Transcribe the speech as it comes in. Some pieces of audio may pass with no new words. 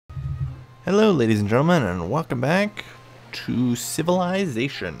Hello, ladies and gentlemen, and welcome back to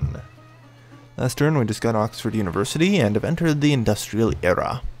Civilization. Last turn, we just got Oxford University and have entered the Industrial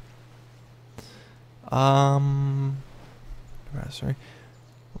Era. Sorry.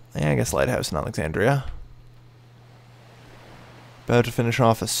 Yeah, I guess Lighthouse in Alexandria. About to finish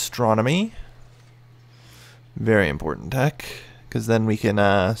off Astronomy. Very important tech, because then we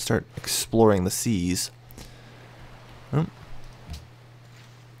can start exploring the seas. Oh.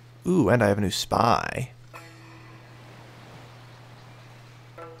 Ooh, and I have a new spy.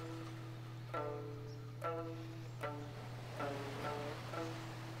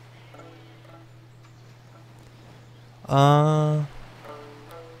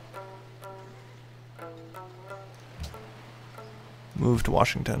 Move to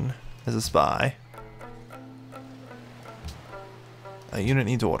Washington as a spy. A unit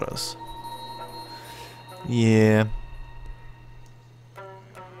needs orders. Yeah.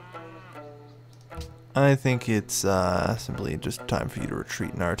 I think it's simply just time for you to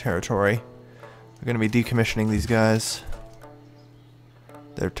retreat in our territory. We're going to be decommissioning these guys.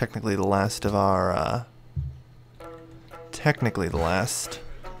 They're technically the last of our, Technically the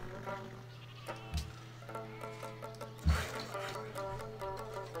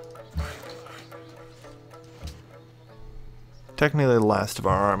last of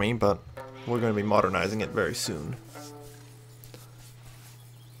our army, but we're going to be modernizing it very soon.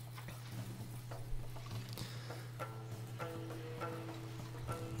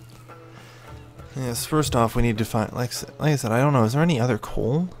 Yes, first off, we need to find, like I said, I don't know, is there any other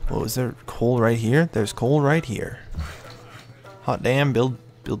coal? Oh, is there coal right here? There's coal right here. Hot damn, build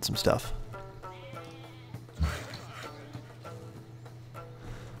some stuff.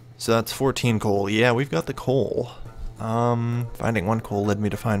 So that's 14 coal. Yeah, we've got the coal. Finding one coal led me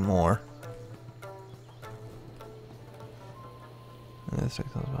to find more.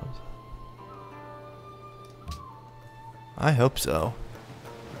 I hope so.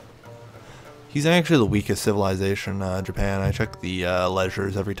 He's actually the weakest civilization, Japan. I check the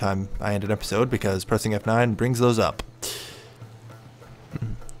leisures every time I end an episode because pressing F9 brings those up.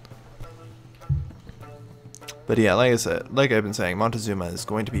 But yeah, like I said, like I've been saying, Montezuma is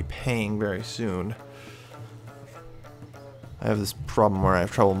going to be paying very soon. I have this problem where I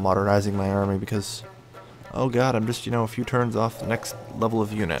have trouble modernizing my army because, oh god, I'm just, a few turns off the next level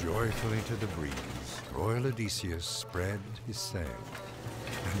of unit. Joyfully to the breeze, royal Odysseus spread his sail,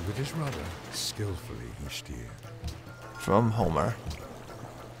 and with his rudder skillfully he steered. From Homer.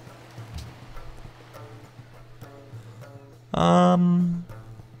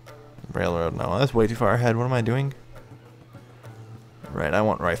 Railroad, no, that's way too far ahead. What am I doing? Right, I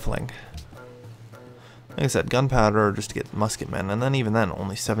want rifling. Like I said, gunpowder just to get musketmen, and then even then,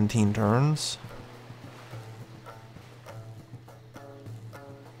 only 17 turns.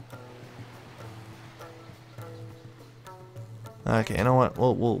 Okay, you know what?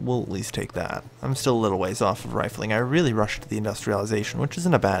 We'll at least take that. I'm still a little ways off of rifling. I really rushed the industrialization, which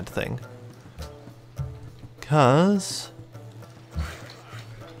isn't a bad thing. 'Cause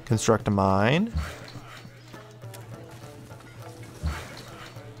construct a mine.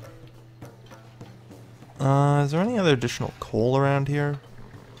 Is there any other additional coal around here?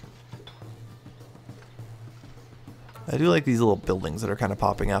 I do like these little buildings that are kind of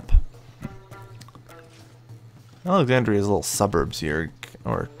popping up. Alexandria's little suburbs here,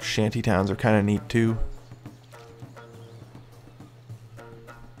 or shanty towns, are kind of neat too.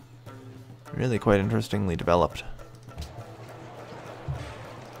 Really quite interestingly developed.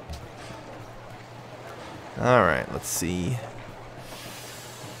 Alright, let's see.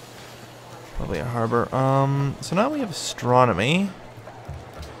 Probably a harbor. So now we have astronomy.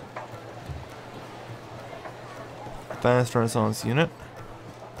 Fast Renaissance unit.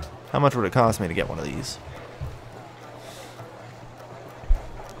 How much would it cost me to get one of these?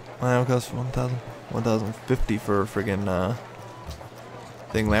 Well, it would cost 1,050 for a friggin'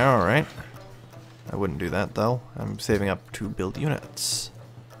 thing there, alright. I wouldn't do that though. I'm saving up to build units.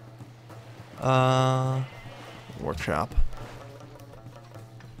 Workshop.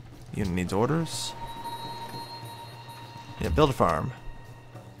 Unit needs orders. Yeah, build a farm.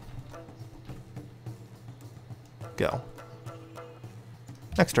 Go.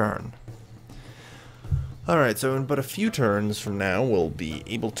 Next turn. Alright, so in but a few turns from now, we'll be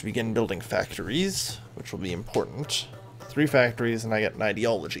able to begin building factories, which will be important. 3 factories, and I get an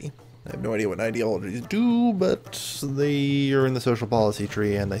ideology. I have no idea what ideologies do, but they are in the social policy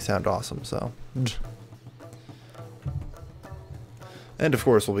tree, and they sound awesome, so... And of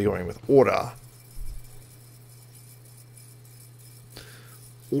course, we'll be going with order.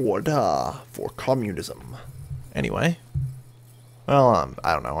 Order for communism. Anyway. Well,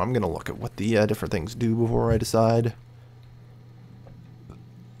 I don't know. I'm going to look at what the different things do before I decide.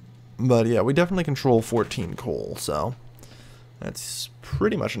 But yeah, we definitely control 14 coal, so that's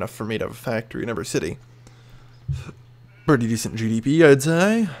pretty much enough for me to have a factory in every city. Pretty decent GDP, I'd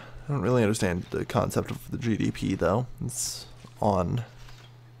say. I don't really understand the concept of the GDP, though. It's on.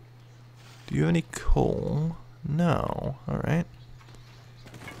 Do you have any coal? No. Alright.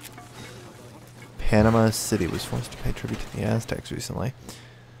 Panama City was forced to pay tribute to the Aztecs recently.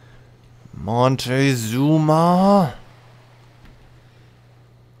 Montezuma!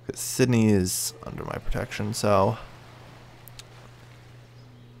 Sydney is under my protection, so...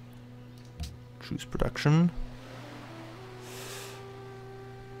 Choose production.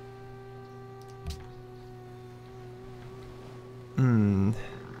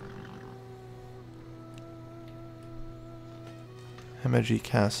 Himeji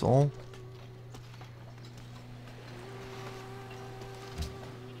Castle.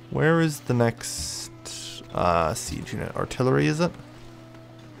 Where is the next siege unit? Artillery, is it?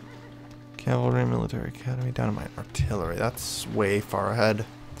 Cavalry, Military Academy, Dynamite, Artillery. That's way far ahead.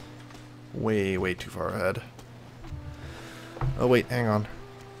 Way, way too far ahead. Oh wait, hang on.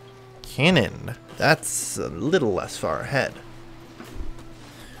 Cannon. That's a little less far ahead.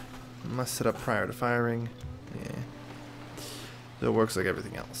 Must set up prior to firing. Yeah. So it works like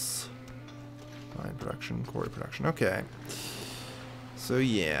everything else. Mine production, quarry production. Okay. So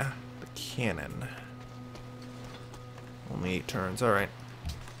yeah, the cannon. Only 8 turns. Alright.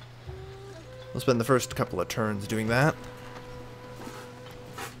 We'll spend the first couple of turns doing that.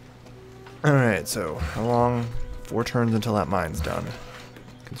 Alright, so how long? 4 turns until that mine's done.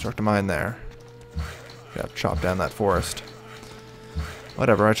 Construct a mine there. Gotta chop down that forest.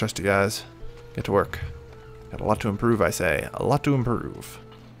 Whatever, I trust you guys. Get to work. Got a lot to improve, I say. A lot to improve.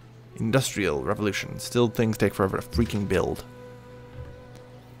 Industrial revolution. Still things take forever to freaking build.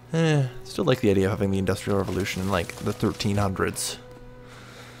 Still like the idea of having the Industrial Revolution in like the 1300s.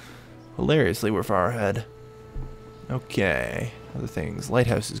 Hilariously, we're far ahead. Okay. Other things.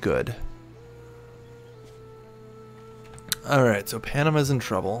 Lighthouse is good. Alright, so Panama's in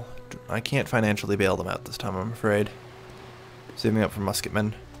trouble. I can't financially bail them out this time, I'm afraid. Saving up for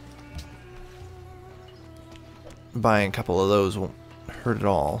musketmen. Buying a couple of those won't hurt at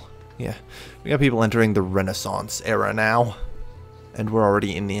all. Yeah, we got people entering the Renaissance era now. And we're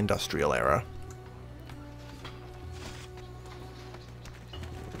already in the industrial era.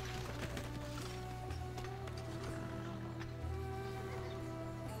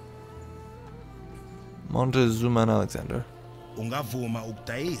 Montezuma and Alexander. I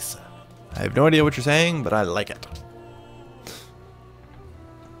have no idea what you're saying, but I like it.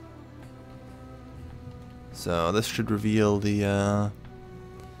 So this should reveal the,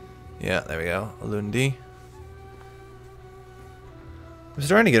 yeah, there we go, Alundi. I'm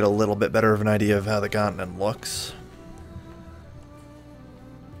starting to get a little bit better of an idea of how the continent looks.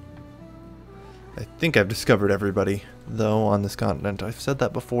 I think I've discovered everybody, though, on this continent. I've said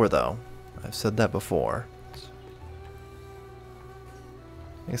that before, though. I've said that before.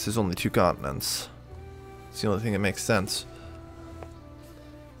 I guess there's only 2 continents. It's the only thing that makes sense.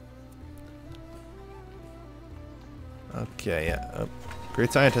 Okay, yeah.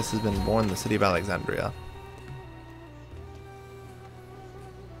 Great scientist has been born in the city of Alexandria.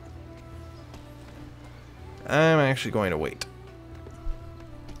 I'm actually going to wait.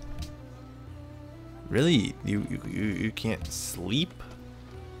 Really? You can't sleep?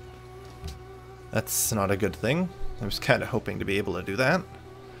 That's not a good thing. I was kind of hoping to be able to do that.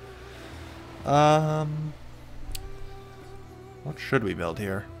 What should we build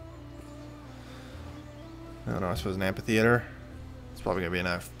here? I don't know, I suppose an amphitheater. It's probably going to be in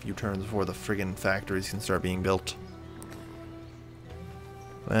a few turns before the friggin' factories can start being built.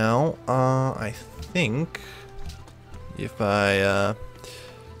 Well, I think if I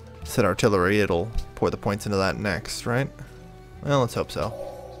set artillery, it'll pour the points into that next, right? Well, let's hope so.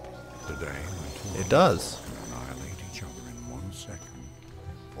 It does. Annihilate each other in 1 second.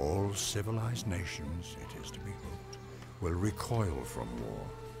 All civilized nations, it is to be hoped, will recoil from war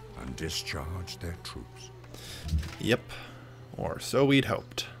and discharge their troops. Yep. Or so we'd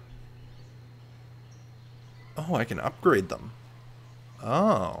hoped. Oh, I can upgrade them.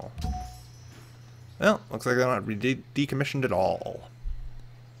 Oh. Well, looks like they're not decommissioned at all.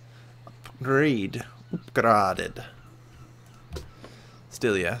 Upgrade. Upgraded.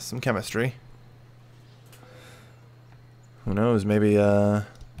 Still, yeah, some chemistry. Who knows, maybe,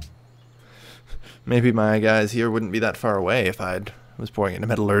 maybe my guys here wouldn't be that far away if I was pouring into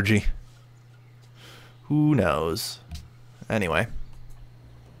metallurgy. Who knows? Anyway.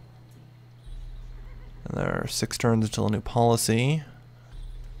 There are 6 turns until a new policy.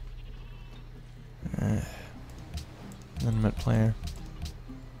 Amendment player.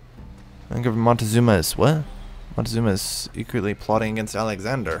 I think of Montezuma is what? Montezuma is secretly plotting against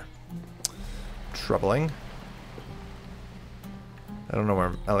Alexander. Troubling. I don't know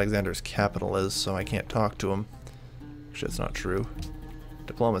where Alexander's capital is, so I can't talk to him. Actually, that's not true.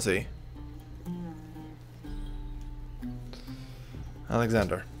 Diplomacy.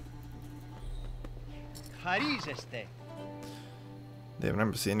 Alexander. They have an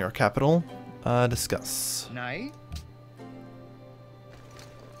embassy in your capital. Discuss.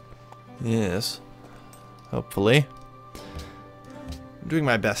 Yes. Hopefully. I'm doing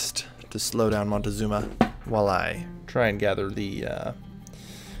my best to slow down Montezuma while I try and gather the,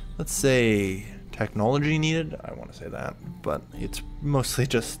 let's say, technology needed. I want to say that, but it's mostly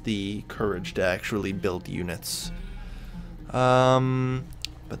just the courage to actually build units.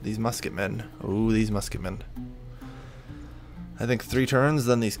 But these musketmen. Oh, these musketmen. I think 3 turns,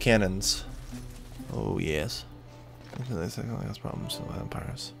 then these cannons. Oh, yes. Problems with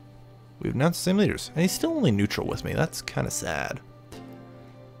empires. We've announced the same leaders. And he's still only neutral with me. That's kind of sad.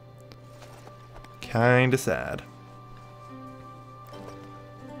 Kind of sad.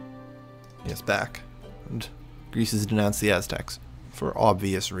 Yes, back. And Greece has denounced the Aztecs. For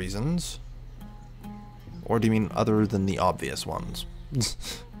obvious reasons. Or do you mean other than the obvious ones?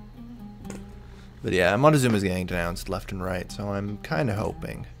 But yeah, Montezuma is getting denounced left and right, so I'm kind of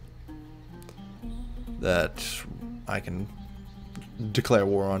hoping that I can declare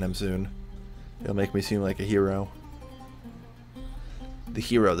war on him soon. It'll make me seem like a hero. The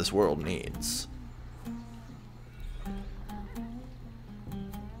hero this world needs.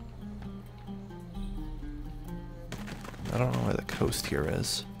 I don't know where the coast here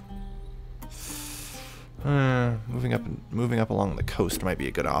is. Moving up along the coast might be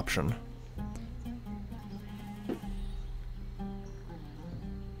a good option.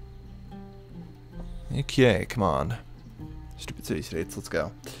 Okay, come on. Stupid city-states, let's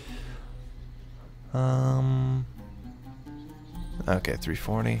go. Okay,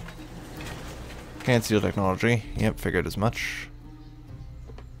 340. Can't steal technology. Yep, figured as much.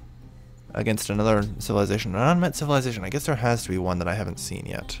 Against another civilization. An unmet civilization. I guess there has to be one that I haven't seen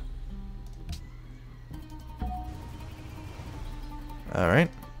yet. Alright.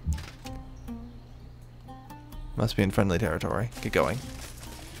 Must be in friendly territory. Get going.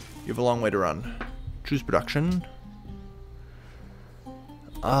 You have a long way to run. Choose production.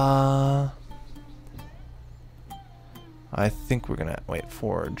 I think we're gonna wait,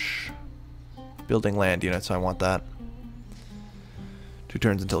 forge. Building land units, I want that. 2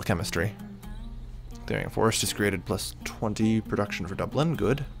 turns until chemistry. Clearing a forest is created plus 20 production for Dublin,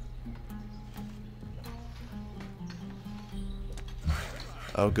 good.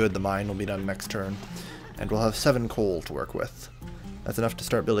 Oh good, the mine will be done next turn. And we'll have 7 coal to work with. That's enough to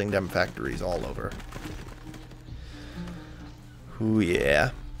start building dem factories all over. Ooh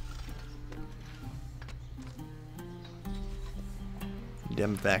yeah.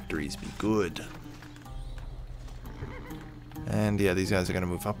 Dem factories be good. And yeah, these guys are going to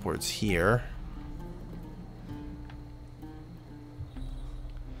move upwards here.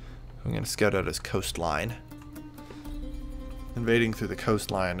 I'm going to scout out his coastline. Invading through the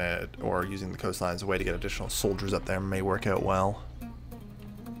coastline or using the coastline as a way to get additional soldiers up there may work out well.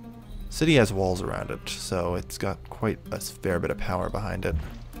 City has walls around it, so it's got quite a fair bit of power behind it.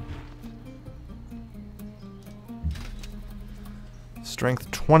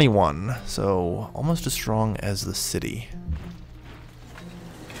 Strength 21, so almost as strong as the city.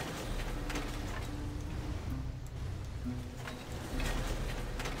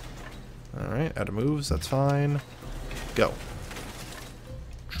 Alright, out of moves, that's fine. Go.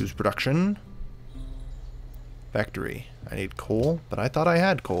 Choose production. Factory. I need coal, but I thought I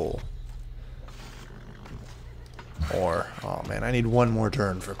had coal. Or, oh man, I need 1 more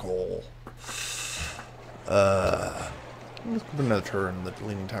turn for coal. Let's put another turn in the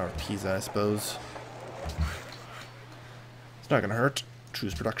Leaning Tower of Pisa, I suppose. It's not gonna hurt.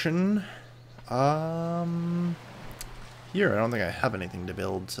 Choose production. Here, I don't think I have anything to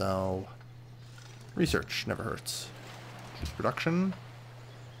build, so... Research never hurts. Choose production.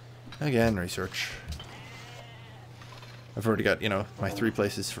 Again, research. I've already got, you know, my 3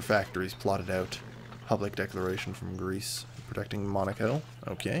 places for factories plotted out. Public declaration from Greece. Protecting Monaco.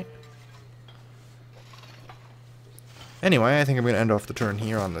 Okay. Anyway, I think I'm going to end off the turn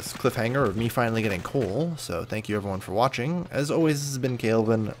here on this cliffhanger of me finally getting coal. So thank you everyone for watching. As always, this has been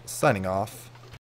Calvin, signing off.